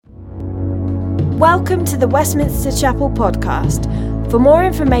Welcome to the Westminster Chapel podcast. For more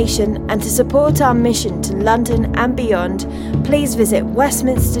information and to support our mission to London and beyond, please visit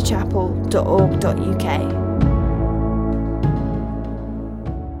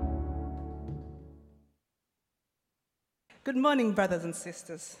westminsterchapel.org.uk. Good morning, brothers and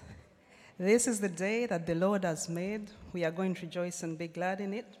sisters. This is the day that the Lord has made. We are going to rejoice and be glad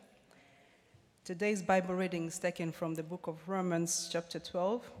in it. Today's Bible reading is taken from the book of Romans, chapter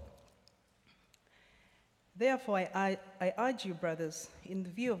 12. Therefore, I urge you, brothers, in the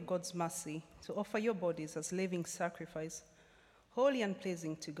view of God's mercy, to offer your bodies as living sacrifice, holy and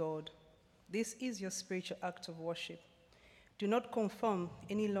pleasing to God. This is your spiritual act of worship. Do not conform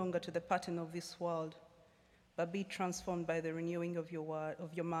any longer to the pattern of this world, but be transformed by the renewing of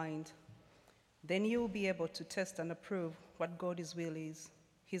your mind. Then you will be able to test and approve what God's will is,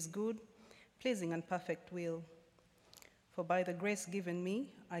 his good, pleasing, and perfect will. For by the grace given me,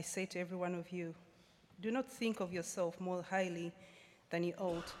 I say to every one of you, do not think of yourself more highly than you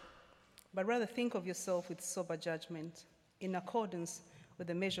ought, but rather think of yourself with sober judgment, in accordance with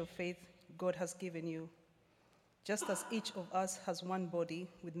the measure of faith God has given you. Just as each of us has one body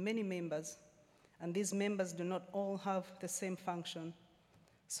with many members, and these members do not all have the same function,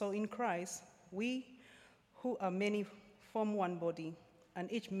 so in Christ, we who are many form one body,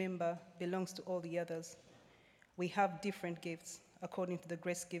 and each member belongs to all the others. We have different gifts according to the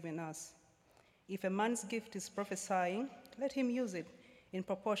grace given us. If a man's gift is prophesying, let him use it in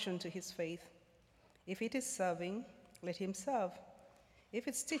proportion to his faith. If it is serving, let him serve. If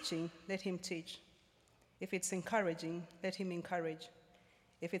it's teaching, let him teach. If it's encouraging, let him encourage.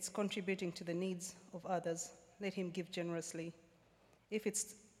 If it's contributing to the needs of others, let him give generously. If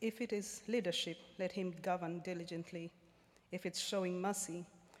it is leadership, let him govern diligently. If it's showing mercy,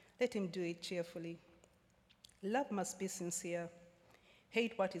 let him do it cheerfully. Love must be sincere.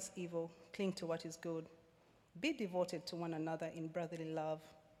 Hate what is evil, cling to what is good. Be devoted to one another in brotherly love.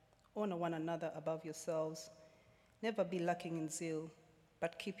 Honor one another above yourselves. Never be lacking in zeal,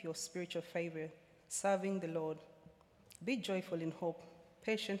 but keep your spiritual favor, serving the Lord. Be joyful in hope,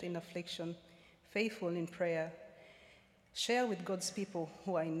 patient in affliction, faithful in prayer. Share with God's people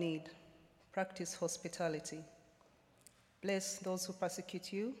who are in need. Practice hospitality. Bless those who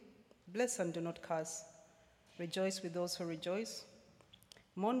persecute you. Bless and do not curse. Rejoice with those who rejoice.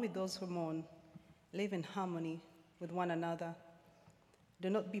 Mourn with those who mourn. Live in harmony with one another. Do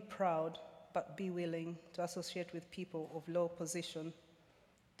not be proud, but be willing to associate with people of low position.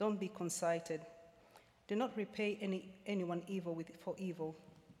 Don't be conceited. Do not repay anyone evil for evil.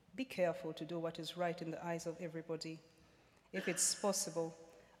 Be careful to do what is right in the eyes of everybody. If it's possible,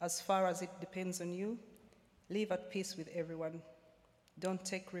 as far as it depends on you, live at peace with everyone. Don't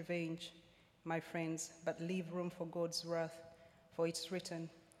take revenge, my friends, but leave room for God's wrath. For it's written,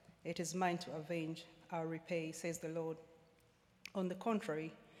 it is mine to avenge, I'll repay, says the Lord. On the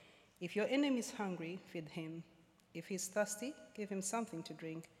contrary, if your enemy is hungry, feed him. If he's thirsty, give him something to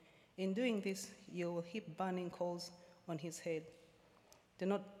drink. In doing this, you will heap burning coals on his head. Do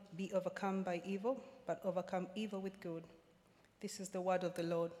not be overcome by evil, but overcome evil with good. This is the word of the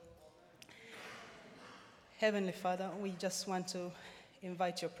Lord. Heavenly Father, we just want to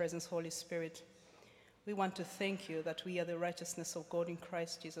invite your presence, Holy Spirit. We want to thank you that we are the righteousness of God in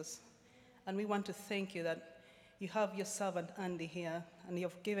Christ Jesus. And we want to thank you that you have your servant Andy here and you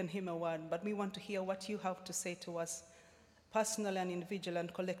have given him a word. But we want to hear what you have to say to us personally and individually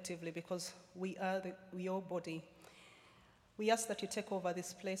and collectively, because we are your body. We ask that you take over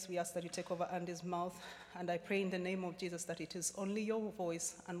this place. We ask that you take over Andy's mouth. And I pray in the name of Jesus that it is only your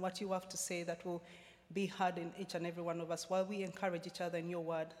voice and what you have to say that will be heard in each and every one of us while we encourage each other in your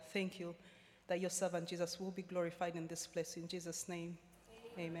word. Thank you that your servant Jesus will be glorified in this place. In Jesus' name,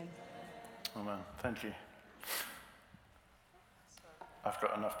 amen. Amen. Thank you. I've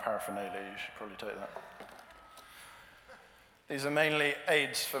got enough paraphernalia, you should probably take that. These are mainly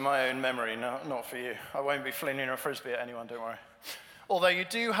aids for my own memory, not for you. I won't be flinging a frisbee at anyone, don't worry. Although you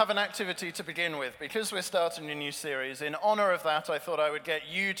do have an activity to begin with. Because we're starting a new series, in honor of that, I thought I would get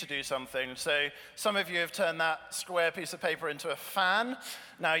you to do something. So some of you have turned that square piece of paper into a fan.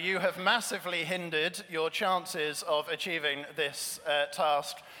 Now you have massively hindered your chances of achieving this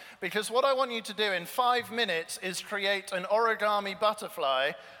task. Because what I want you to do in 5 minutes is create an origami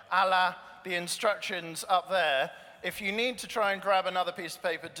butterfly a la the instructions up there. If you need to try and grab another piece of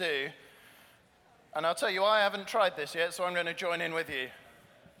paper, do. And I'll tell you, I haven't tried this yet, so I'm going to join in with you.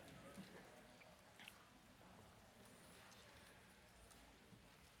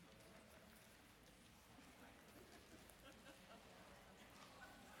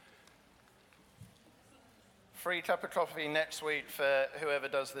 Free cup of coffee next week for whoever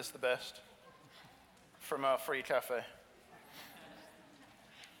does this the best. from our free cafe.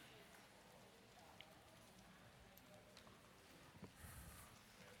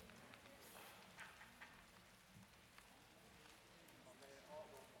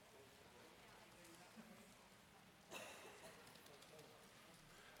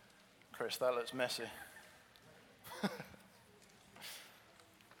 Chris, that looks messy.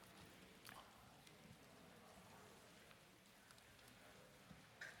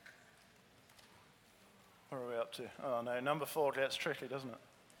 What are we up to? Oh no, number 4 gets tricky, doesn't it?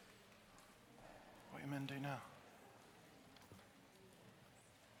 What do you men do now?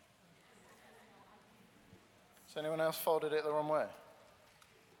 Has anyone else folded it the wrong way?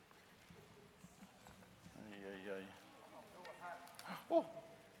 Oh,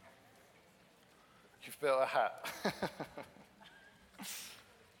 you've built a hat.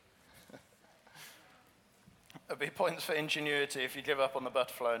 There'll be points for ingenuity if you give up on the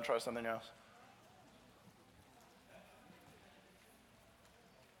butterfly and try something else.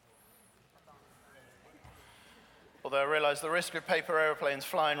 Although I realise the risk of paper aeroplanes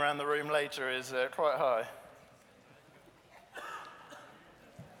flying around the room later is quite high.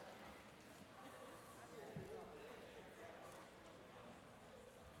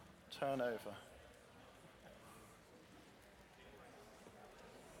 Turn over.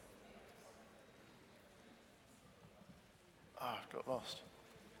 Oh, I've got lost.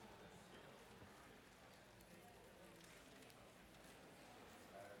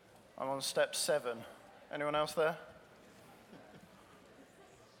 I'm on step 7. Anyone else there?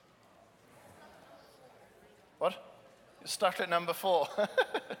 What? You're stuck at number 4.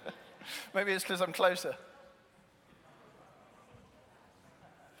 Maybe it's because I'm closer.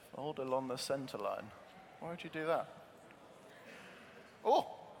 Fold along the center line. Why would you do that? Oh,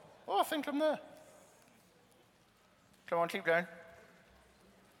 I think I'm there. Come on, keep going.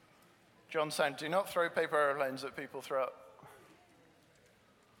 John saying, do not throw paper airplanes at people, throw up.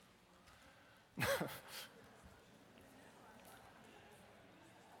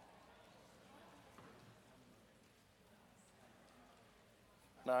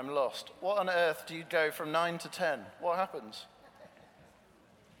 No, I'm lost. What on earth do you go from 9 to 10? What happens?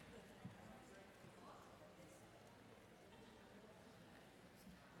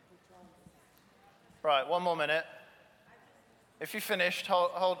 Right, one more minute. If you finished,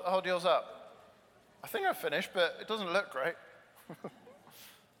 hold yours up. I think I've finished, but it doesn't look great.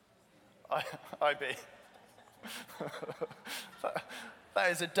 IB.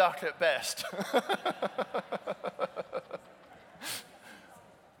 That is a duck at best.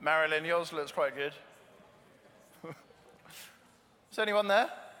 Marilyn, yours looks quite good. Is anyone there?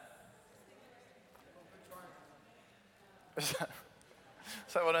 Is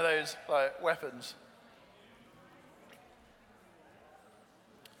that one of those like weapons?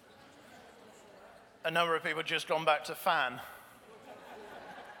 A number of people just gone back to fan.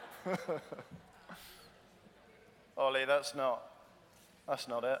 Ollie, that's not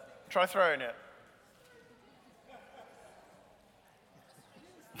it. Try throwing it.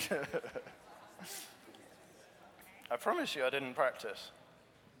 I promise you I didn't practice.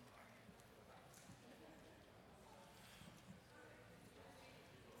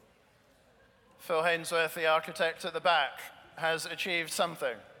 Phil Hainsworth, the architect at the back, has achieved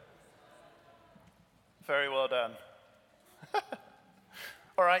something. Very well done.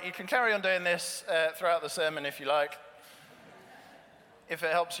 All right, you can carry on doing this throughout the sermon if you like. If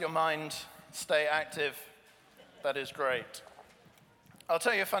it helps your mind stay active, that is great. I'll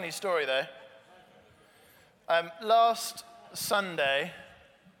tell you a funny story though. Last Sunday,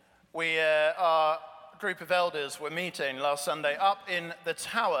 our group of elders were meeting last Sunday up in the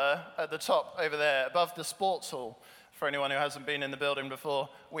tower at the top over there, above the sports hall. For anyone who hasn't been in the building before,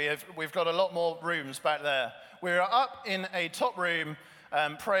 we've got a lot more rooms back there. We're up in a top room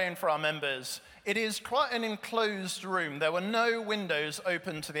praying for our members. It is quite an enclosed room. There were no windows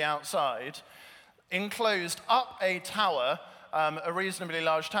open to the outside. Enclosed up a tower, a reasonably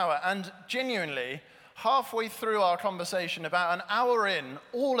large tower. And genuinely, halfway through our conversation, about an hour in,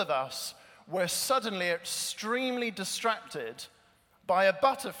 all of us were suddenly extremely distracted by a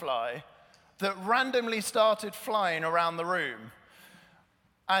butterfly that randomly started flying around the room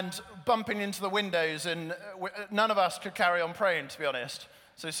and bumping into the windows, and none of us could carry on praying, to be honest.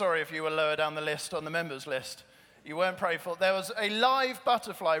 So sorry if you were lower down the list on the members list. You weren't prayed for. There was a live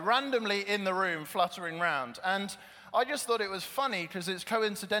butterfly randomly in the room fluttering around. And I just thought it was funny because it's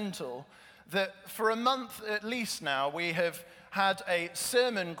coincidental that for a month at least now we have had a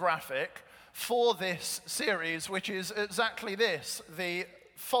sermon graphic for this series, which is exactly this, the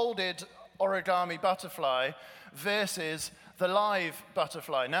folded origami butterfly versus the live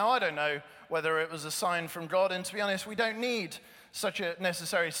butterfly. Now, I don't know whether it was a sign from God, and to be honest, we don't need such a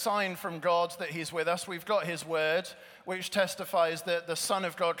necessary sign from God that he's with us. We've got his word, which testifies that the Son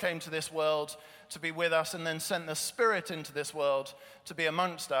of God came to this world to be with us and then sent the Spirit into this world to be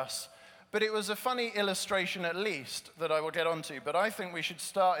amongst us. But it was a funny illustration, at least, that I will get onto. But I think we should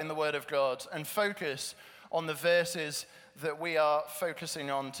start in the Word of God and focus on the verses that we are focusing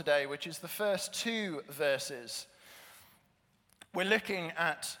on today, which is the first 2 verses. We're looking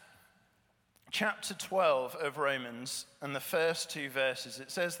at chapter 12 of Romans and the first 2 verses. It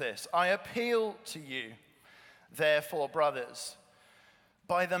says this: I appeal to you, therefore, brothers,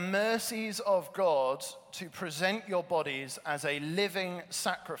 by the mercies of God, to present your bodies as a living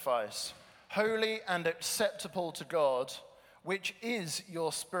sacrifice, holy and acceptable to God, which is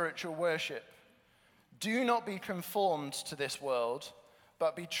your spiritual worship. Do not be conformed to this world,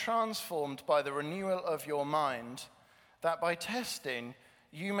 but be transformed by the renewal of your mind, that by testing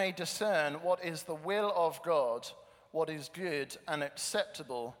you may discern what is the will of God, what is good and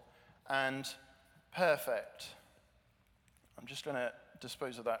acceptable and perfect. I'm just going to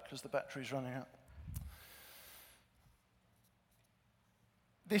dispose of that because the battery's running out.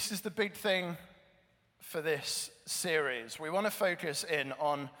 This is the big thing for this series. We want to focus in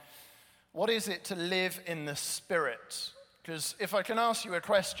on what is it to live in the Spirit. Because if I can ask you a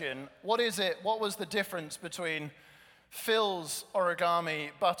question, what was the difference between Phil's origami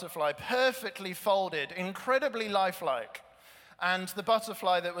butterfly, perfectly folded, incredibly lifelike, and the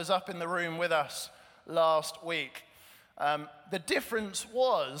butterfly that was up in the room with us last week? The difference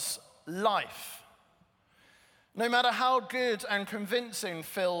was life. No matter how good and convincing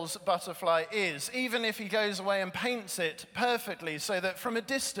Phil's butterfly is, even if he goes away and paints it perfectly so that from a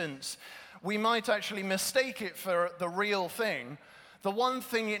distance we might actually mistake it for the real thing, the one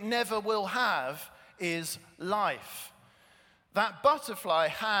thing it never will have is life. That butterfly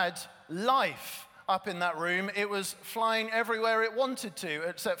had life up in that room. It was flying everywhere it wanted to,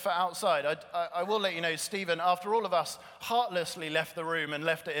 except for outside. I will let you know, Stephen, after all of us heartlessly left the room and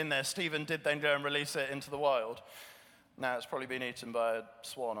left it in there, Stephen did then go and release it into the wild. Now it's probably been eaten by a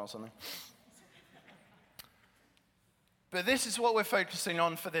swan or something. But this is what we're focusing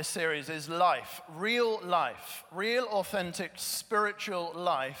on for this series, is life, real, authentic, spiritual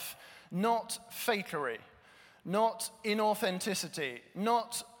life, not fakery, not inauthenticity,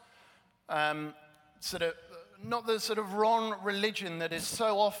 not not the sort of wrong religion that is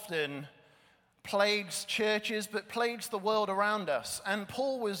so often plagues churches, but plagues the world around us. And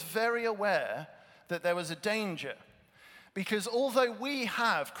Paul was very aware that there was a danger. Because although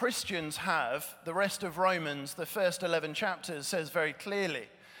Christians have, the rest of Romans, the first 11 chapters says very clearly,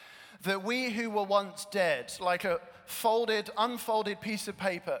 that we who were once dead, like a unfolded piece of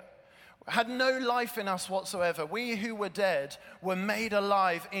paper, had no life in us whatsoever. We who were dead were made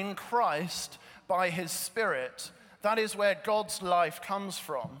alive in Christ by his Spirit. That is where God's life comes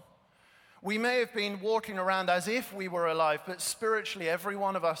from. We may have been walking around as if we were alive, but spiritually every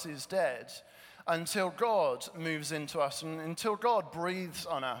one of us is dead until God moves into us and until God breathes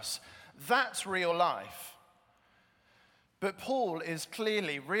on us. That's real life. But Paul is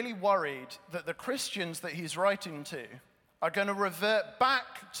clearly really worried that the Christians that he's writing to are going to revert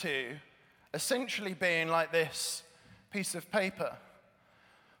back to essentially being like this piece of paper.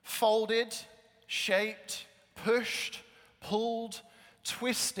 Folded, shaped, pushed, pulled,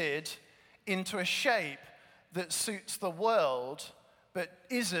 twisted into a shape that suits the world but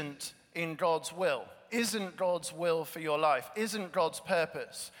isn't in God's will, isn't God's will for your life, isn't God's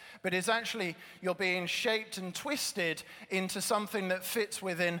purpose, but is actually you're being shaped and twisted into something that fits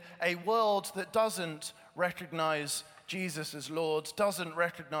within a world that doesn't recognize Jesus as Lord, doesn't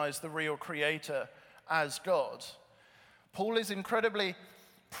recognize the real Creator as God. Paul is incredibly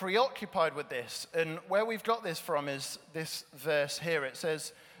preoccupied with this, and where we've got this from is this verse here. It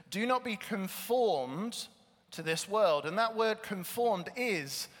says, do not be conformed to this world. And that word conformed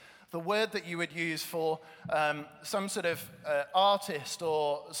is the word that you would use for some sort of artist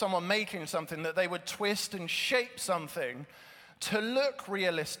or someone making something, that they would twist and shape something to look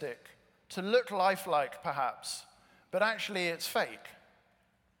realistic, to look lifelike perhaps, but actually it's fake.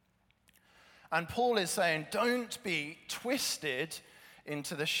 And Paul is saying, don't be twisted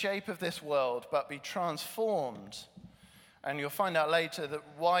into the shape of this world, but be transformed. And you'll find out later that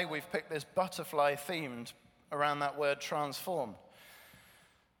why we've picked this butterfly themed around that word transform.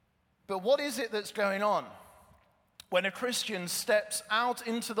 But what is it that's going on when a Christian steps out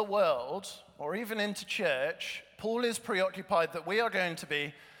into the world or even into church? Paul is preoccupied that we are going to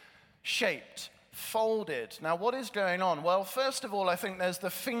be shaped, folded. Now, what is going on? Well, first of all, I think there's the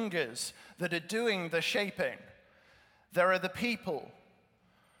fingers that are doing the shaping. There are the people,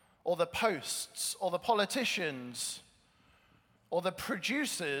 or the posts, or the politicians, or the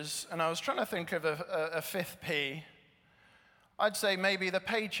producers, and I was trying to think of a fifth P. I'd say maybe the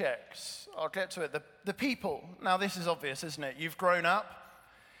paychecks. I'll get to it. The people. Now, this is obvious, isn't it? You've grown up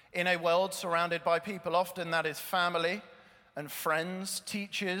in a world surrounded by people. Often that is family and friends,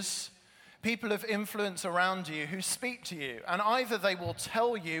 teachers, people of influence around you who speak to you. And either they will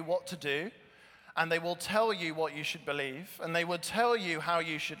tell you what to do, and they will tell you what you should believe, and they will tell you how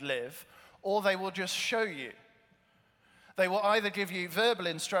you should live, or they will just show you. They will either give you verbal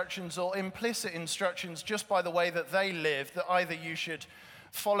instructions or implicit instructions just by the way that they live, that either you should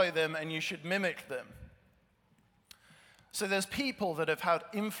follow them and you should mimic them. So there's people that have had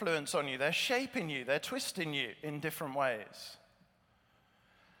influence on you. They're shaping you. They're twisting you in different ways.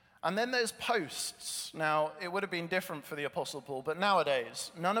 And then there's posts. Now, it would have been different for the Apostle Paul, but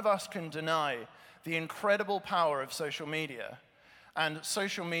nowadays, none of us can deny the incredible power of social media and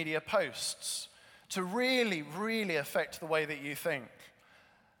social media posts to really, really affect the way that you think.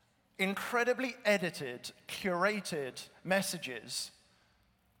 Incredibly edited, curated messages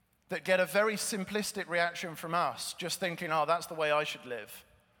that get a very simplistic reaction from us, just thinking, oh, that's the way I should live,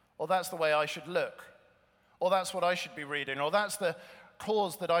 or that's the way I should look, or that's what I should be reading, or that's the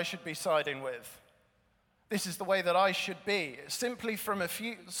cause that I should be siding with. This is the way that I should be, simply from a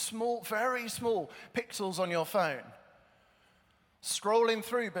few small, very small pixels on your phone. Scrolling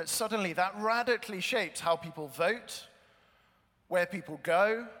through, but suddenly that radically shapes how people vote, where people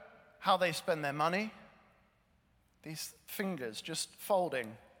go, how they spend their money. These fingers just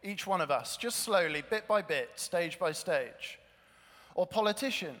folding, each one of us, just slowly, bit by bit, stage by stage. Or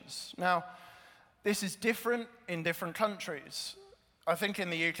politicians. Now, this is different in different countries. I think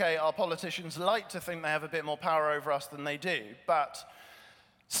in the UK, our politicians like to think they have a bit more power over us than they do, but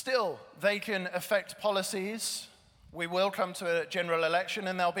still, they can affect policies. We will come to a general election,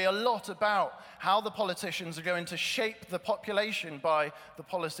 and there'll be a lot about how the politicians are going to shape the population by the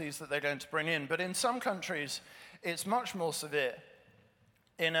policies that they're going to bring in. But in some countries, it's much more severe.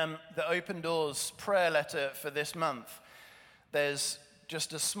 In the Open Doors prayer letter for this month, there's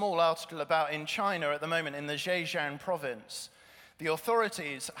just a small article about in China at the moment, in the Zhejiang province. The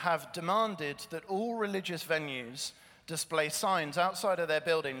authorities have demanded that all religious venues display signs outside of their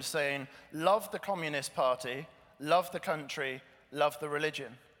buildings saying, "Love the Communist Party, love the country, love the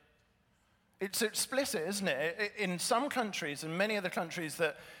religion." It's explicit, isn't it? In some countries, and many of the countries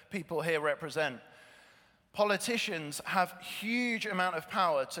that people here represent, politicians have huge amount of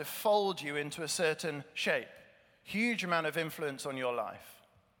power to fold you into a certain shape, huge amount of influence on your life.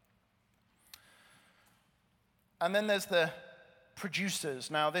 And then there's the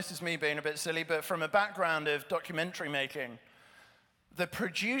producers. Now, this is me being a bit silly, but from a background of documentary making, the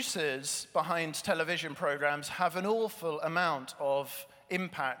producers behind television programs have an awful amount of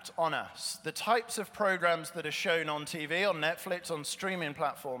impact on us. The types of programs that are shown on TV, on Netflix, on streaming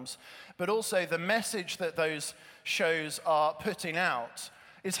platforms, but also the message that those shows are putting out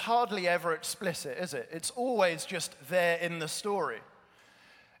is hardly ever explicit, is it? It's always just there in the story.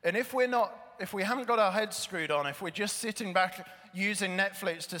 And if we haven't got our heads screwed on, if we're just sitting back using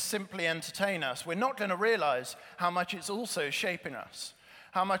Netflix to simply entertain us, we're not going to realize how much it's also shaping us,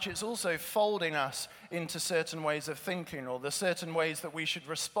 how much it's also folding us into certain ways of thinking, or the certain ways that we should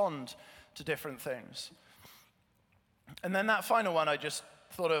respond to different things. And then that final one, I just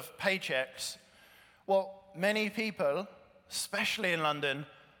thought of paychecks. Well, many people, especially in London,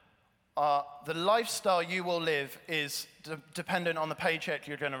 the lifestyle you will live is dependent on the paycheck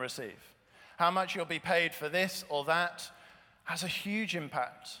you're going to receive. How much you'll be paid for this or that has a huge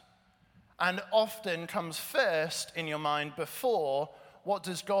impact, and often comes first in your mind before, what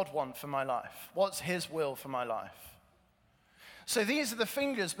does God want for my life? What's his will for my life? So these are the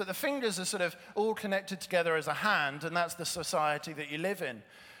fingers, but the fingers are sort of all connected together as a hand, and that's the society that you live in.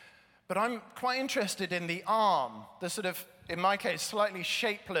 But I'm quite interested in the arm, the sort of, in my case, slightly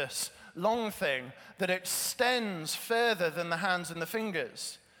shapeless, long thing that extends further than the hands and the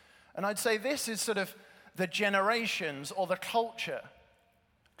fingers. And I'd say this is sort of the generations or the culture.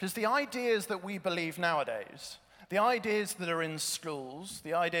 Because the ideas that we believe nowadays, the ideas that are in schools,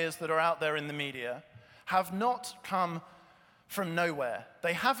 the ideas that are out there in the media, have not come from nowhere.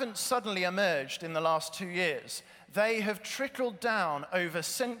 They haven't suddenly emerged in the last 2 years. They have trickled down over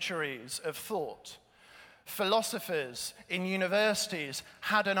centuries of thought. Philosophers in universities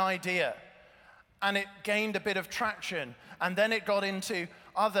had an idea, and it gained a bit of traction, and then it got into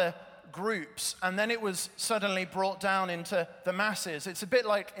other groups, and then it was suddenly brought down into the masses. It's a bit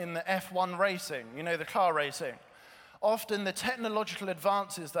like in the F1 racing, you know, the car racing. Often the technological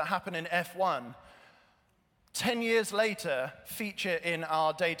advances that happen in F1 10 years later feature in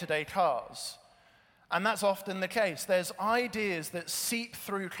our day-to-day cars. And that's often the case. There's ideas that seep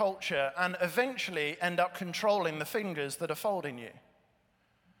through culture and eventually end up controlling the fingers that are folding you.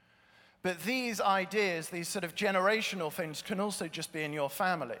 But these ideas, these sort of generational things, can also just be in your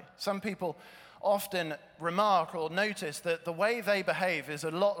family. Some people often remark or notice that the way they behave is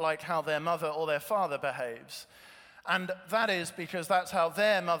a lot like how their mother or their father behaves. And that is because that's how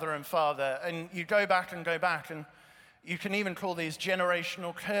their mother and father, and you go back, and you can even call these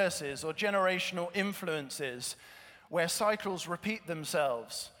generational curses or generational influences where cycles repeat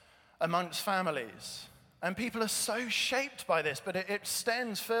themselves amongst families. And people are so shaped by this, but it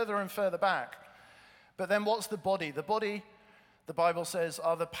extends further and further back. But then what's the body? The body, the Bible says,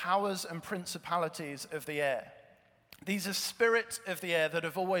 are the powers and principalities of the air. These are spirits of the air that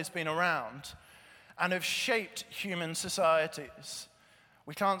have always been around and have shaped human societies.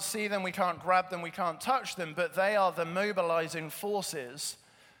 We can't see them, we can't grab them, we can't touch them, but they are the mobilizing forces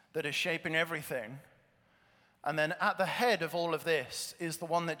that are shaping everything. And then at the head of all of this is the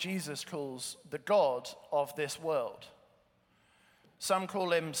one that Jesus calls the God of this world. Some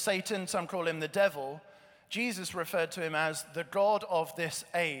call him Satan, some call him the devil. Jesus referred to him as the God of this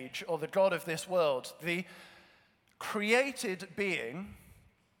age, or the God of this world, the created being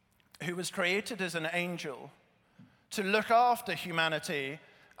who was created as an angel to look after humanity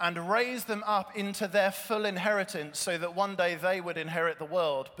and raise them up into their full inheritance so that one day they would inherit the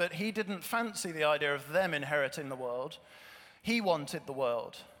world. But he didn't fancy the idea of them inheriting the world. He wanted the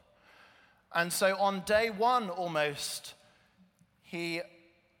world. And so on day one almost, he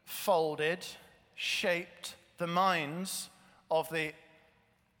folded, shaped the minds of the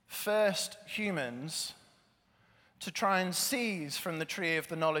first humans to try and seize from the tree of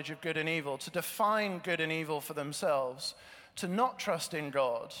the knowledge of good and evil, to define good and evil for themselves, to not trust in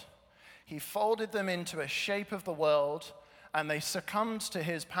God. He folded them into a shape of the world, and they succumbed to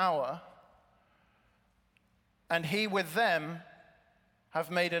his power. And he, with them, have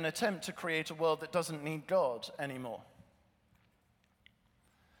made an attempt to create a world that doesn't need God anymore.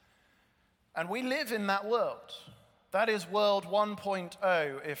 And we live in that world. That is world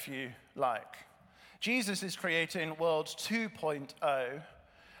 1.0, if you like. Jesus is creating world 2.0,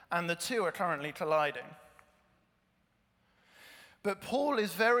 and the two are currently colliding. But Paul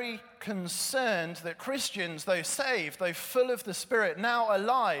is very concerned that Christians, though saved, though full of the Spirit, now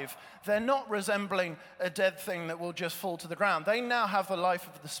alive, they're not resembling a dead thing that will just fall to the ground. They now have the life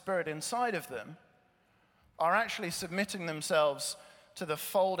of the Spirit inside of them, are actually submitting themselves to the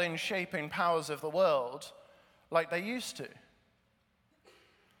folding, shaping powers of the world like they used to.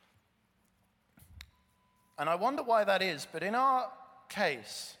 And I wonder why that is, but in our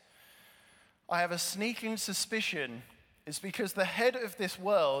case, I have a sneaking suspicion it's because the head of this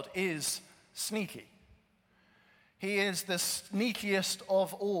world is sneaky. He is the sneakiest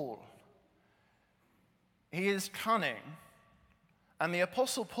of all. He is cunning. And the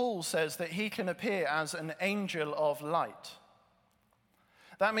Apostle Paul says that he can appear as an angel of light.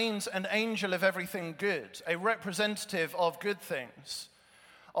 That means an angel of everything good, a representative of good things,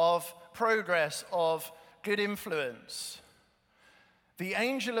 of progress, of good influence. The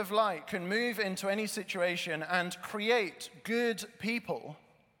angel of light can move into any situation and create good people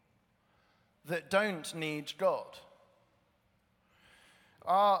that don't need God.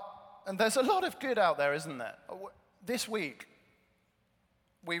 And there's a lot of good out there, isn't there? This week,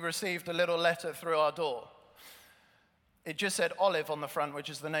 we received a little letter through our door. It just said Olive on the front,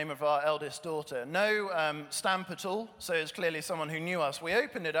 which is the name of our eldest daughter. No stamp at all, so it's clearly someone who knew us. We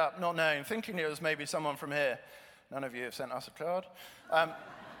opened it up, not knowing, thinking it was maybe someone from here. None of you have sent us a card.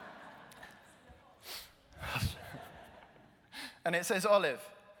 And it says, Olive,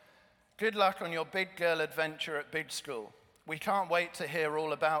 good luck on your big girl adventure at big school. We can't wait to hear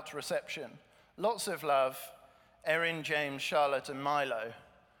all about reception. Lots of love, Erin, James, Charlotte, and Milo.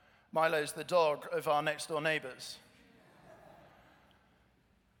 Milo's the dog of our next door neighbors.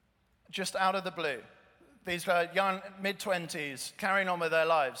 Just out of the blue. These guys, young, mid-20s, carrying on with their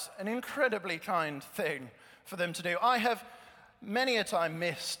lives. An incredibly kind thing for them to do. I have many a time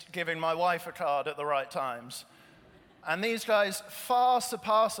missed giving my wife a card at the right times. And these guys far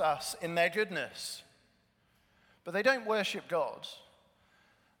surpass us in their goodness. But they don't worship God.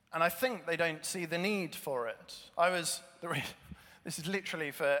 And I think they don't see the need for it. This is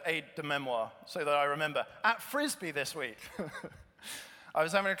literally for aid de memoire, so that I remember. At Frisbee this week, I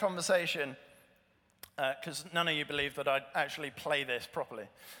was having a conversation, because none of you believe that I'd actually play this properly.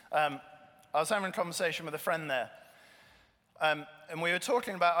 I was having a conversation with a friend there. And we were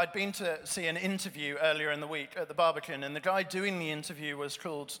talking about, I'd been to see an interview earlier in the week at the Barbican, and the guy doing the interview was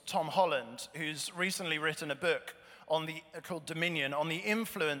called Tom Holland, who's recently written a book called Dominion, on the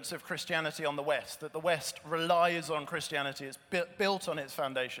influence of Christianity on the West, that the West relies on Christianity, it's built on its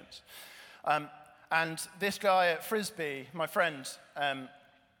foundations. And this guy at Frisbee, my friend,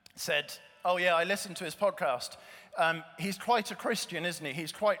 said, oh yeah, I listened to his podcast. He's quite a Christian, isn't he?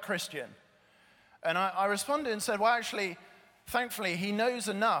 He's quite Christian. And I responded and said, well, actually, thankfully, he knows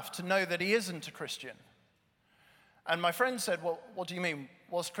enough to know that he isn't a Christian. And my friend said, well, what do you mean?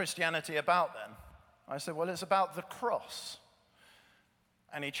 What's Christianity about then? I said, well, it's about the cross.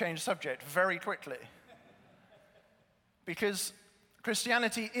 And he changed subject very quickly. Because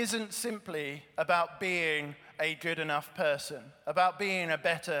Christianity isn't simply about being a good enough person, about being a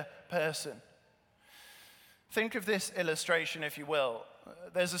better person. Think of this illustration, if you will.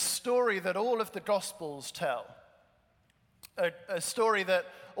 There's a story that all of the Gospels tell. A story that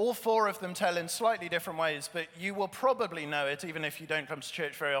all four of them tell in slightly different ways, but you will probably know it even if you don't come to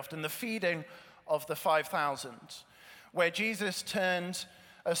church very often. The feeding of the 5,000, where Jesus turned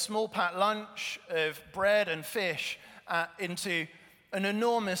a small packed lunch of bread and fish into an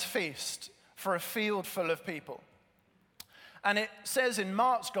enormous feast for a field full of people. And it says in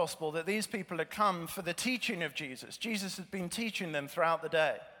Mark's gospel that these people had come for the teaching of Jesus. Jesus had been teaching them throughout the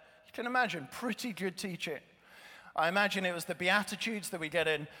day. You can imagine, pretty good teaching. I imagine it was the Beatitudes that we get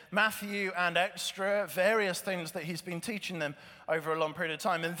in Matthew and extra, various things that he's been teaching them over a long period of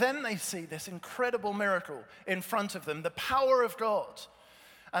time. And then they see this incredible miracle in front of them, the power of God.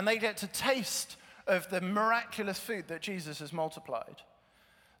 And they get to taste of the miraculous food that Jesus has multiplied.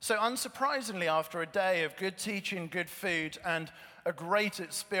 So unsurprisingly, after a day of good teaching, good food, and a great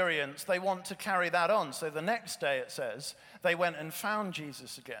experience, they want to carry that on. So the next day, it says, they went and found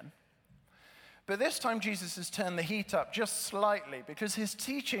Jesus again. But this time, Jesus has turned the heat up just slightly because his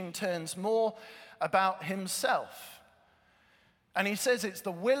teaching turns more about himself. And he says it's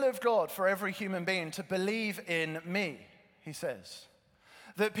the will of God for every human being to believe in me, he says.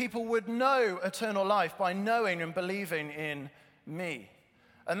 That people would know eternal life by knowing and believing in me.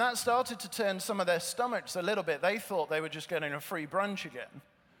 And that started to turn some of their stomachs a little bit. They thought they were just getting a free brunch again.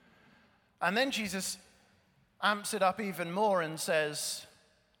 And then Jesus amps it up even more and says,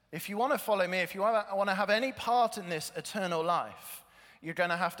 if you want to follow me, if you want to have any part in this eternal life, you're going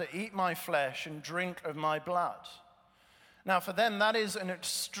to have to eat my flesh and drink of my blood. Now, for them, that is an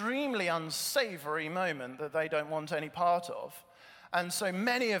extremely unsavory moment that they don't want any part of. And so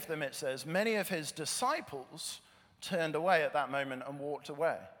many of them, it says, many of his disciples turned away at that moment and walked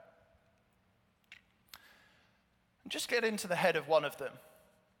away. And just get into the head of one of them.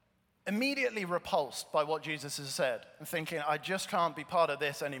 Immediately repulsed by what Jesus has said and thinking, I just can't be part of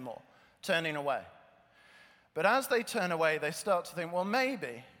this anymore, turning away. But as they turn away, they start to think, well,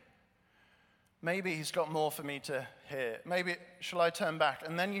 maybe he's got more for me to hear. Maybe, shall I turn back?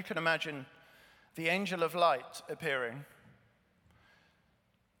 And then you can imagine the angel of light appearing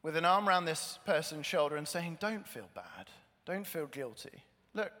with an arm around this person's shoulder and saying, don't feel bad, don't feel guilty.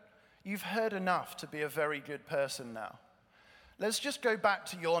 Look, you've heard enough to be a very good person now. Let's just go back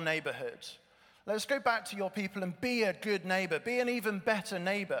to your neighborhood. Let's go back to your people and be a good neighbor. Be an even better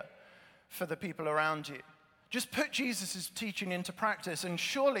neighbor for the people around you. Just put Jesus' teaching into practice, and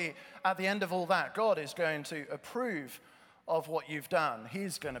surely at the end of all that, God is going to approve of what you've done.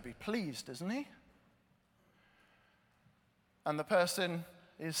 He's going to be pleased, isn't he? And the person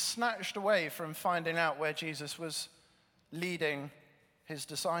is snatched away from finding out where Jesus was leading his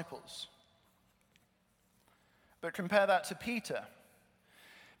disciples. But compare that to Peter.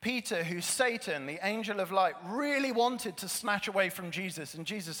 Peter, who Satan, the angel of light, really wanted to snatch away from Jesus. And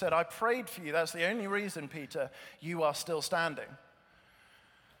Jesus said, I prayed for you. That's the only reason, Peter, you are still standing.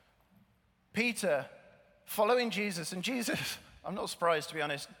 Peter, following Jesus, and Jesus, I'm not surprised, to be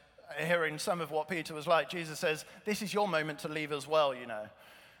honest, hearing some of what Peter was like. Jesus says, this is your moment to leave as well, you know.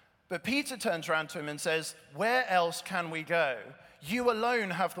 But Peter turns around to him and says, where else can we go? You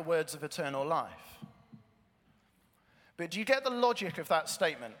alone have the words of eternal life. But do you get the logic of that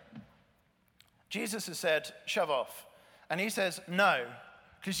statement? Jesus has said, shove off. And he says, no,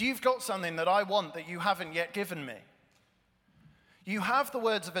 because you've got something that I want that you haven't yet given me. You have the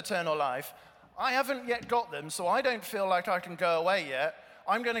words of eternal life. I haven't yet got them, so I don't feel like I can go away yet.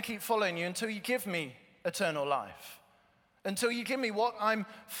 I'm going to keep following you until you give me eternal life. Until you give me what I'm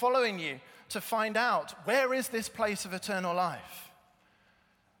following you to find out. Where is this place of eternal life?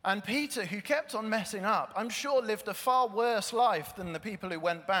 And Peter, who kept on messing up, I'm sure lived a far worse life than the people who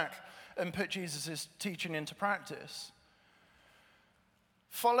went back and put Jesus' teaching into practice.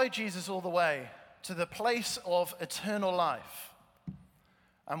 Followed Jesus all the way to the place of eternal life.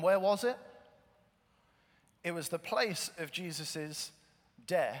 And where was it? It was the place of Jesus'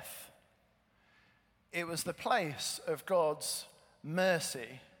 death. It was the place of God's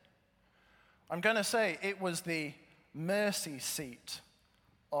mercy. I'm going to say it was the mercy seat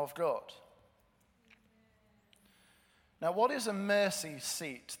of God. Now, what is a mercy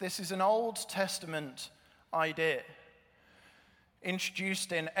seat? This is an Old Testament idea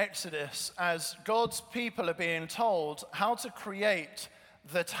introduced in Exodus as God's people are being told how to create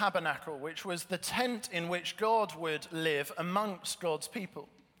the tabernacle, which was the tent in which God would live amongst God's people.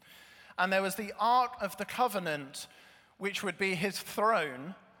 And there was the Ark of the Covenant, which would be his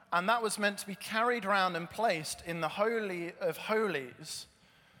throne, and that was meant to be carried around and placed in the Holy of Holies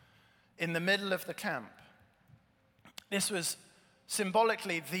in the middle of the camp. This was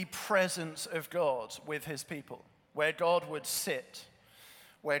symbolically the presence of God with his people, where God would sit,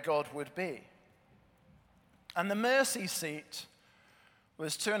 where God would be. And the mercy seat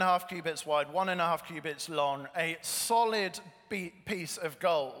was 2.5 cubits wide, 1.5 cubits long, a solid piece of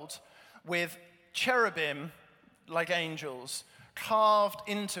gold with cherubim, like angels, carved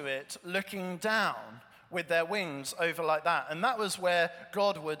into it, looking down with their wings over like that. And that was where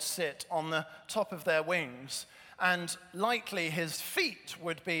God would sit, on the top of their wings. And likely his feet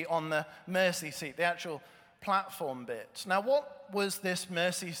would be on the mercy seat, the actual platform bit. Now, what was this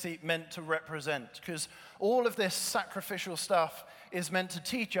mercy seat meant to represent? Because all of this sacrificial stuff is meant to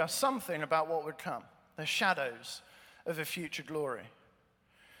teach us something about what would come, the shadows of a future glory.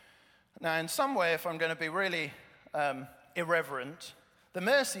 Now, in some way, if I'm going to be really irreverent, the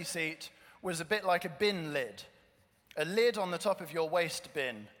mercy seat was a bit like a bin lid, a lid on the top of your waste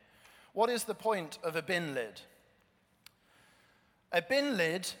bin. What is the point of a bin lid? A bin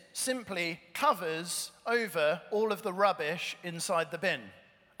lid simply covers over all of the rubbish inside the bin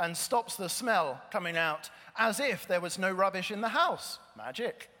and stops the smell coming out as if there was no rubbish in the house.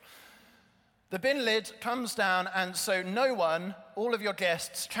 Magic. The bin lid comes down, and so no one, all of your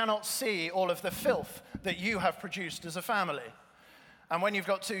guests, cannot see all of the filth that you have produced as a family. And when you've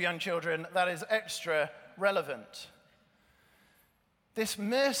got 2 young children, that is extra relevant. This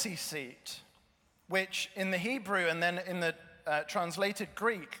mercy seat, which in the Hebrew and then in the translated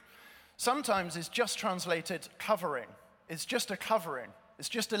Greek, sometimes is just translated covering. It's just a covering. It's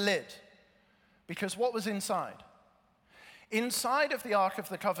just a lid. Because what was inside? Inside of the Ark of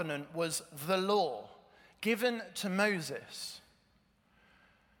the Covenant was the law given to Moses.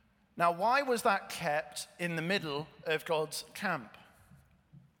 Now, why was that kept in the middle of God's camp?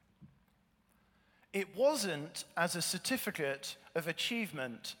 It wasn't as a certificate of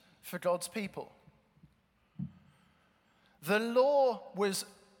achievement for God's people. The law was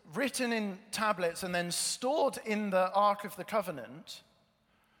written in tablets and then stored in the Ark of the Covenant,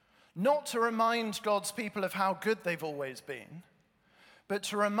 not to remind God's people of how good they've always been, but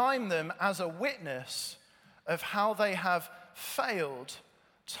to remind them as a witness of how they have failed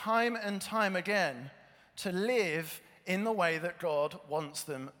time and time again to live in the way that God wants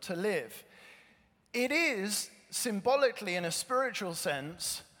them to live. It is, symbolically in a spiritual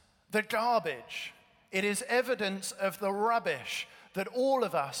sense, the garbage. It is evidence of the rubbish that all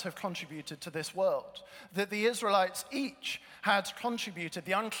of us have contributed to this world, that the Israelites each had contributed,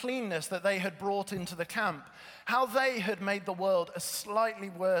 the uncleanness that they had brought into the camp, how they had made the world a slightly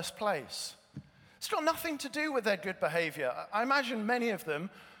worse place. It's got nothing to do with their good behavior. I imagine many of them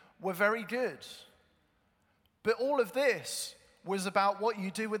were very good. But all of this was about what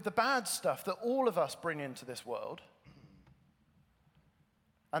you do with the bad stuff that all of us bring into this world.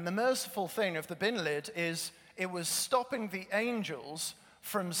 And the merciful thing of the bin lid is it was stopping the angels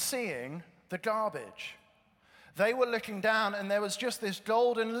from seeing the garbage. They were looking down, and there was just this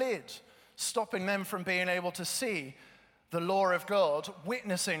golden lid stopping them from being able to see the law of God,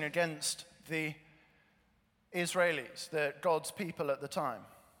 witnessing against the Israelis, God's people at the time.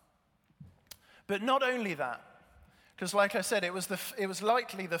 But not only that, because like I said, it was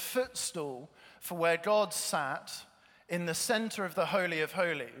likely the footstool for where God sat in the center of the Holy of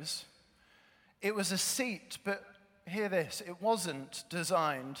Holies. It was a seat, but hear this, it wasn't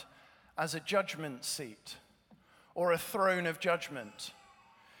designed as a judgment seat or a throne of judgment.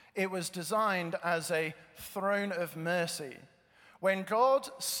 It was designed as a throne of mercy. When God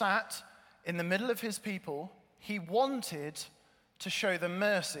sat in the middle of his people, he wanted to show them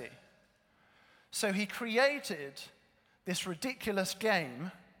mercy. So he created this ridiculous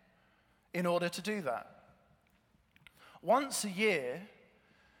game in order to do that. Once a year,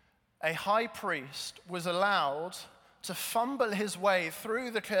 a high priest was allowed to fumble his way through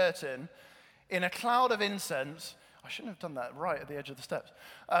the curtain in a cloud of incense. I shouldn't have done that right at the edge of the steps.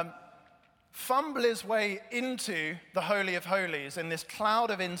 fumble his way into the Holy of Holies in this cloud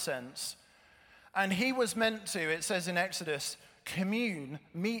of incense. And he was meant to, it says in Exodus,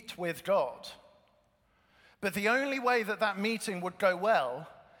 meet with God. But the only way that that meeting would go well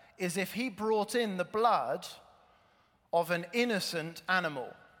is if he brought in the blood of an innocent animal,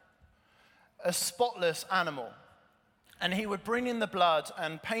 a spotless animal. And he would bring in the blood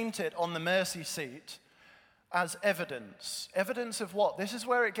and paint it on the mercy seat as evidence. Evidence of what? This is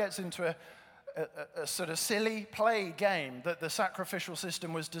where it gets into a sort of silly play game that the sacrificial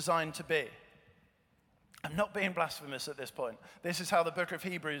system was designed to be. I'm not being blasphemous at this point. This is how the book of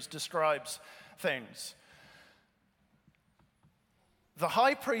Hebrews describes things. The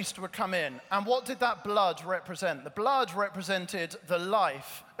high priest would come in, and what did that blood represent? The blood represented the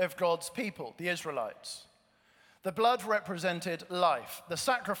life of God's people, the Israelites. The blood represented life. The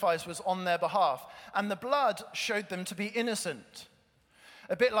sacrifice was on their behalf, and the blood showed them to be innocent.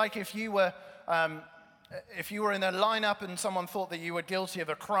 A bit like if you were in a lineup and someone thought that you were guilty of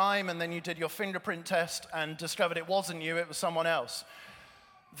a crime, and then you did your fingerprint test and discovered it wasn't you, it was someone else.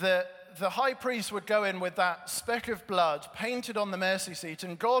 The high priest would go in with that speck of blood painted on the mercy seat,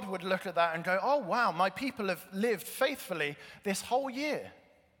 and God would look at that and go, oh wow, my people have lived faithfully this whole year.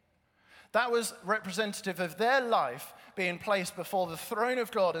 That was representative of their life being placed before the throne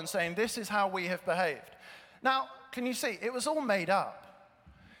of God and saying, this is how we have behaved. Now, can you see, it was all made up.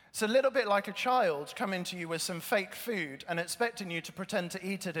 It's a little bit like a child coming to you with some fake food and expecting you to pretend to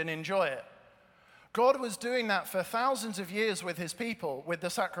eat it and enjoy it. God was doing that for thousands of years with his people, with the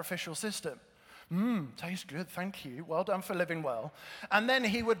sacrificial system. Tastes good, thank you. Well done for living well. And then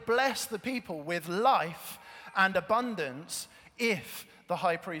he would bless the people with life and abundance if the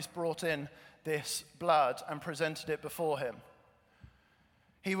high priest brought in this blood and presented it before him.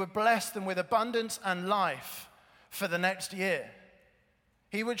 He would bless them with abundance and life for the next year.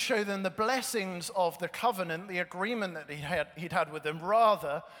 He would show them the blessings of the covenant, the agreement that he'd had with them,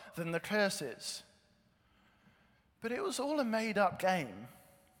 rather than the curses. But it was all a made-up game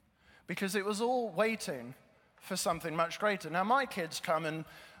because it was all waiting for something much greater. Now, my kids come and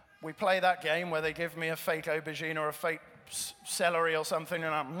we play that game where they give me a fake aubergine or a fake celery or something,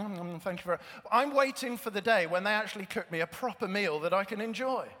 and thank you I'm waiting for the day when they actually cook me a proper meal that I can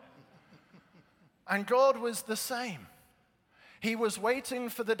enjoy. And God was the same. He was waiting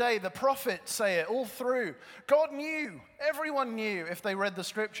for the day. The prophets say it all through. God knew, everyone knew if they read the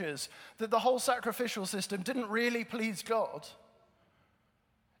scriptures, that the whole sacrificial system didn't really please God.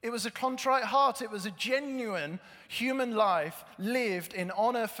 It was a contrite heart. It was a genuine human life lived in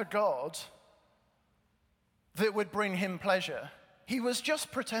honor for God that would bring him pleasure. He was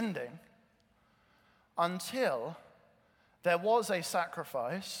just pretending until there was a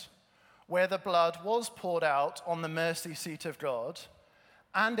sacrifice where the blood was poured out on the mercy seat of God,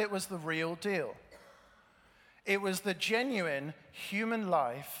 and it was the real deal. It was the genuine human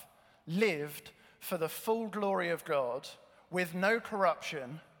life lived for the full glory of God with no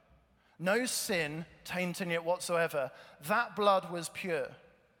corruption, no sin tainting it whatsoever. That blood was pure.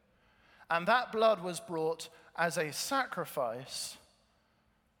 And that blood was brought as a sacrifice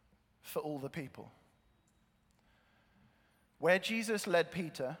for all the people. Where Jesus led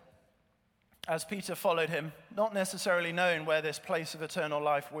Peter, as Peter followed him, not necessarily knowing where this place of eternal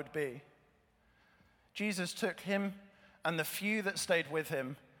life would be, Jesus took him and the few that stayed with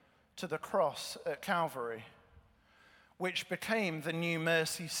him to the cross at Calvary, which became the new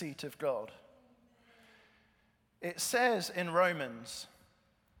mercy seat of God. It says in Romans,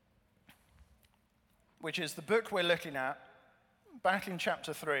 which is the book we're looking at, back in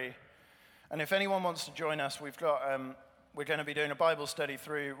chapter 3, and if anyone wants to join us, we're going to be doing a Bible study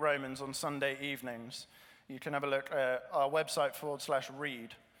through Romans on Sunday evenings. You can have a look at our website /read.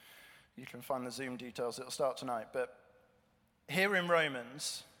 You can find the Zoom details. It'll start tonight. But here in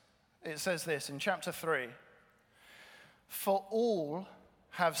Romans, it says this in chapter 3, "For all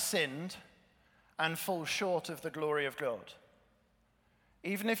have sinned and fall short of the glory of God."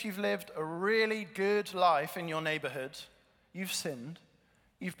 Even if you've lived a really good life in your neighborhood, you've sinned.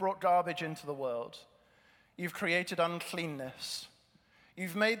 You've brought garbage into the world. You've created uncleanness.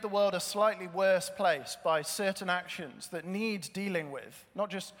 You've made the world a slightly worse place by certain actions that need dealing with,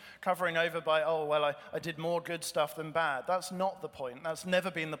 not just covering over by, oh, well, I did more good stuff than bad. That's not the point. That's never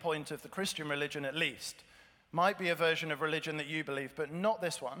been the point of the Christian religion, at least. Might be a version of religion that you believe, but not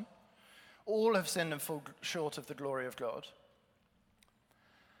this one. All have sinned and fall short of the glory of God,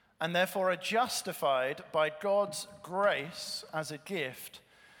 and therefore are justified by God's grace as a gift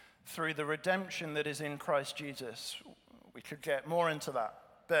through the redemption that is in Christ Jesus. We could get more into that,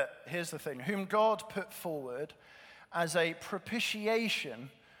 but here's the thing. Whom God put forward as a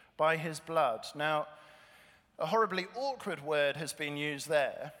propitiation by his blood. Now, a horribly awkward word has been used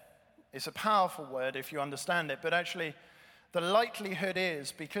there. It's a powerful word if you understand it, but actually the likelihood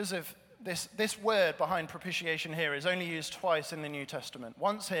is, because of this word behind propitiation here is only used twice in the New Testament.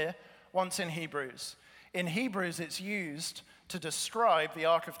 Once here, once in Hebrews. In Hebrews, it's used to describe the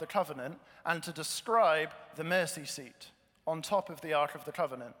Ark of the Covenant and to describe the mercy seat on top of the Ark of the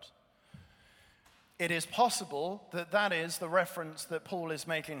Covenant. It is possible that that is the reference that Paul is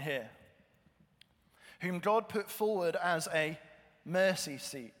making here. Whom God put forward as a mercy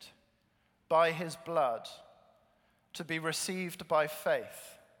seat by his blood to be received by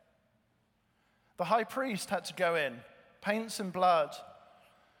faith. The high priest had to go in, paint some blood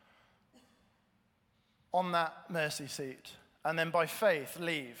on that mercy seat, and then by faith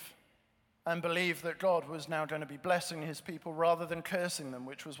leave and believe that God was now going to be blessing his people rather than cursing them,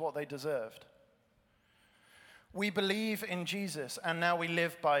 which was what they deserved. We believe in Jesus, and now we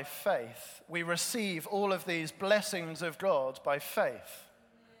live by faith. We receive all of these blessings of God by faith.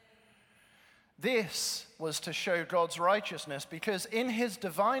 This was to show God's righteousness, because in his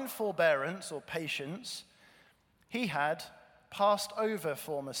divine forbearance or patience, he had passed over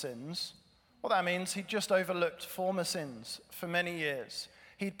former sins. What that means, he'd just overlooked former sins for many years.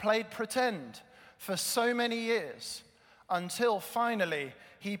 He'd played pretend for so many years until finally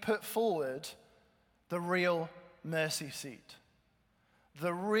he put forward the real mercy seat,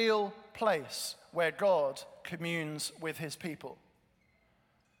 the real place where God communes with his people.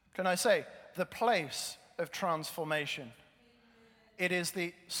 Can I say, the place of transformation. It is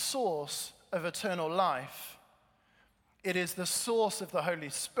the source of eternal life. It is the source of the Holy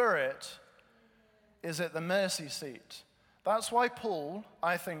Spirit, is at the mercy seat. That's why Paul,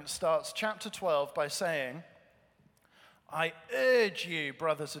 I think, starts chapter 12 by saying, I urge you,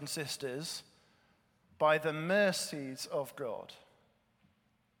 brothers and sisters, by the mercies of God.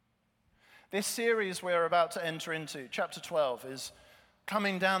 This series we're about to enter into, chapter 12, is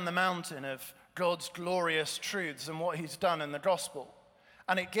coming down the mountain of God's glorious truths and what he's done in the gospel.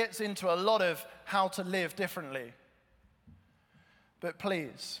 And it gets into a lot of how to live differently. But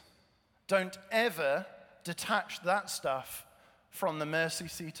please, don't ever detach that stuff from the mercy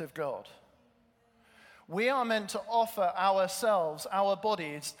seat of God. We are meant to offer ourselves, our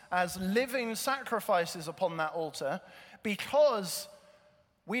bodies, as living sacrifices upon that altar, because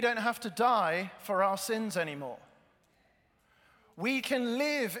we don't have to die for our sins anymore. We can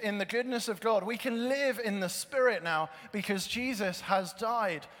live in the goodness of God. We can live in the Spirit now because Jesus has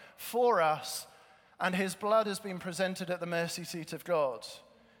died for us and his blood has been presented at the mercy seat of God.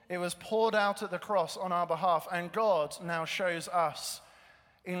 It was poured out at the cross on our behalf, and God now shows us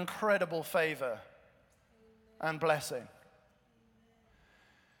incredible favor and blessing.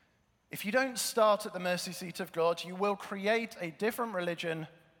 If you don't start at the mercy seat of God, you will create a different religion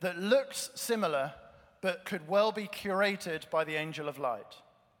that looks similar but could well be curated by the angel of light.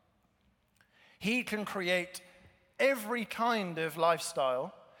 He can create every kind of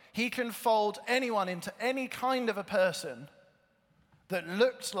lifestyle. He can fold anyone into any kind of a person that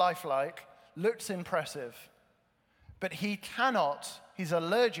looks lifelike, looks impressive, but he cannot, he's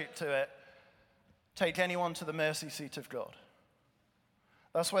allergic to it, take anyone to the mercy seat of God.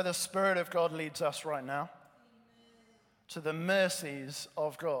 That's where the Spirit of God leads us right now, to the mercies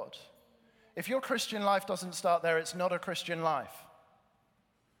of God. If your Christian life doesn't start there, it's not a Christian life.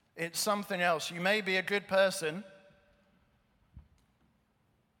 It's something else. You may be a good person,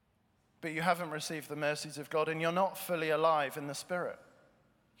 but you haven't received the mercies of God, and you're not fully alive in the Spirit.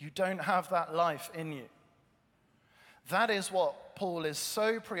 You don't have that life in you. That is what Paul is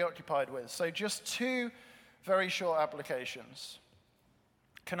so preoccupied with. So just two very short applications.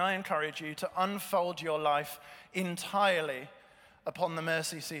 Can I encourage you to unfold your life entirely upon the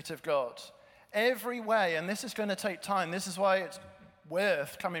mercy seat of God? Every way, and this is going to take time. This is why it's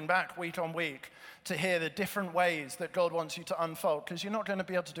worth coming back week on week to hear the different ways that God wants you to unfold, because you're not going to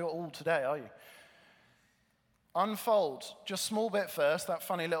be able to do it all today, are you? Unfold, just small bit first, that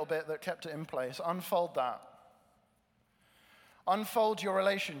funny little bit that kept it in place. Unfold that. Unfold your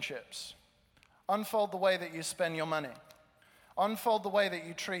relationships. Unfold the way that you spend your money. Unfold the way that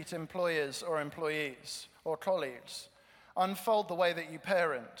you treat employers or employees or colleagues. Unfold the way that you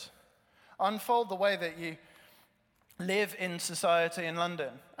parent. Unfold the way that you live in society in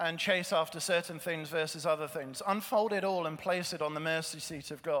London and chase after certain things versus other things. Unfold it all and place it on the mercy seat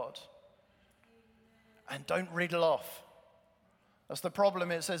of God. And don't riddle off. That's the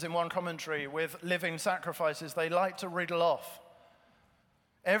problem, it says in one commentary, with living sacrifices. They like to riddle off.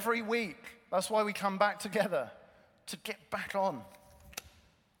 Every week, that's why we come back together, to get back on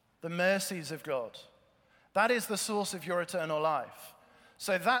the mercies of God. That is the source of your eternal life.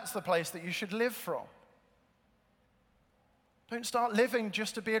 So that's the place that you should live from. Don't start living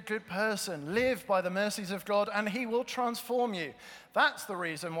just to be a good person. Live by the mercies of God, and he will transform you. That's the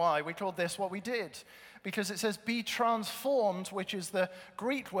reason why we called this what we did. Because it says, be transformed, which is the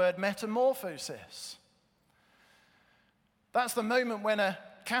Greek word metamorphosis. That's the moment when a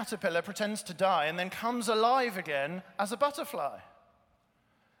caterpillar pretends to die and then comes alive again as a butterfly.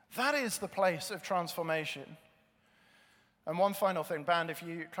 That is the place of transformation. And one final thing, band, if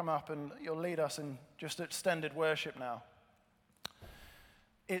you come up and you'll lead us in just extended worship now.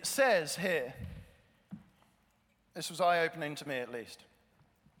 It says here, this was eye-opening to me at least,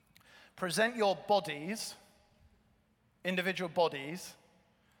 present your bodies, individual bodies,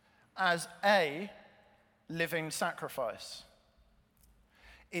 as a living sacrifice.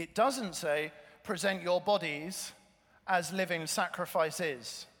 It doesn't say present your bodies as living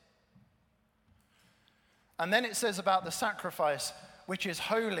sacrifices. And then it says about the sacrifice, which is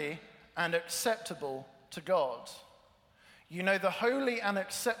holy and acceptable to God. You know, the holy and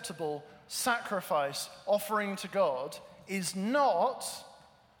acceptable sacrifice offering to God is not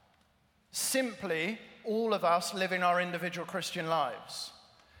simply all of us living our individual Christian lives.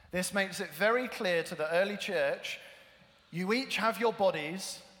 This makes it very clear to the early church, you each have your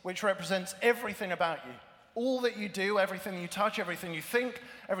bodies, which represents everything about you. All that you do, everything you touch, everything you think,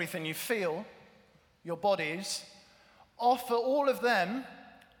 everything you feel, your bodies, offer all of them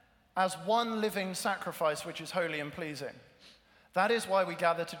as one living sacrifice, which is holy and pleasing. That is why we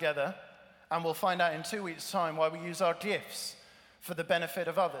gather together, and we'll find out in 2 weeks' time why we use our gifts for the benefit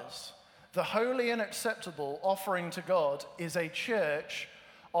of others. The holy and acceptable offering to God is a church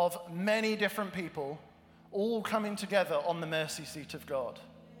of many different people all coming together on the mercy seat of God.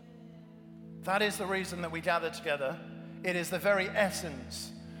 That is the reason that we gather together. It is the very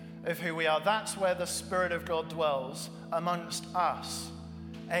essence of who we are. That's where the Spirit of God dwells amongst us,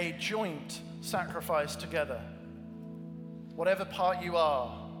 a joint sacrifice together. Whatever part you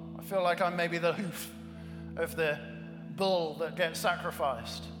are, I feel like I'm maybe the hoof of the bull that gets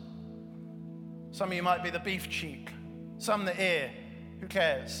sacrificed. Some of you might be the beef cheek, some the ear, who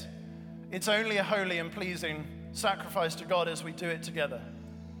cares? It's only a holy and pleasing sacrifice to God as we do it together,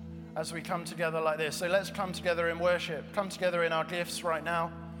 as we come together like this. So let's come together in worship, come together in our gifts right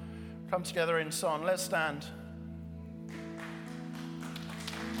now, come together in song. Let's stand.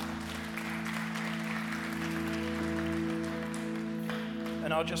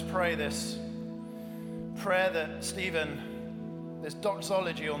 And I'll just pray this prayer that Stephen, this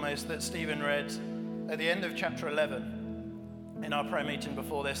doxology almost that Stephen read at the end of chapter 11 in our prayer meeting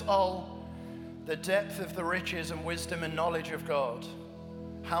before this. Oh, the depth of the riches and wisdom and knowledge of God.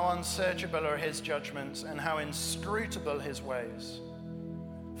 How unsearchable are his judgments and how inscrutable his ways.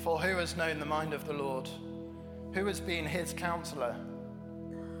 For who has known the mind of the Lord? Who has been his counselor?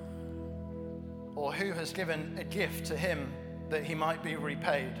 Or who has given a gift to him that he might be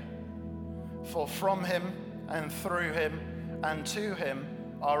repaid? For from him and through him and to him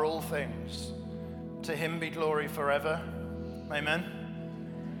are all things. To him be glory forever. Amen.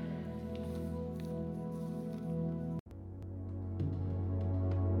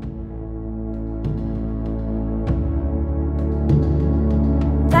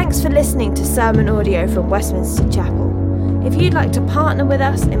 Thanks for listening to sermon audio from Westminster Chapel. If you'd like to partner with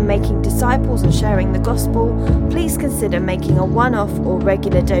us in making disciples and sharing the gospel, please consider making a one-off or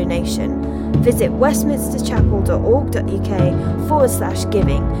regular donation. Visit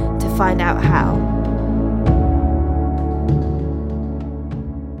westminsterchapel.org.uk/giving to find out how.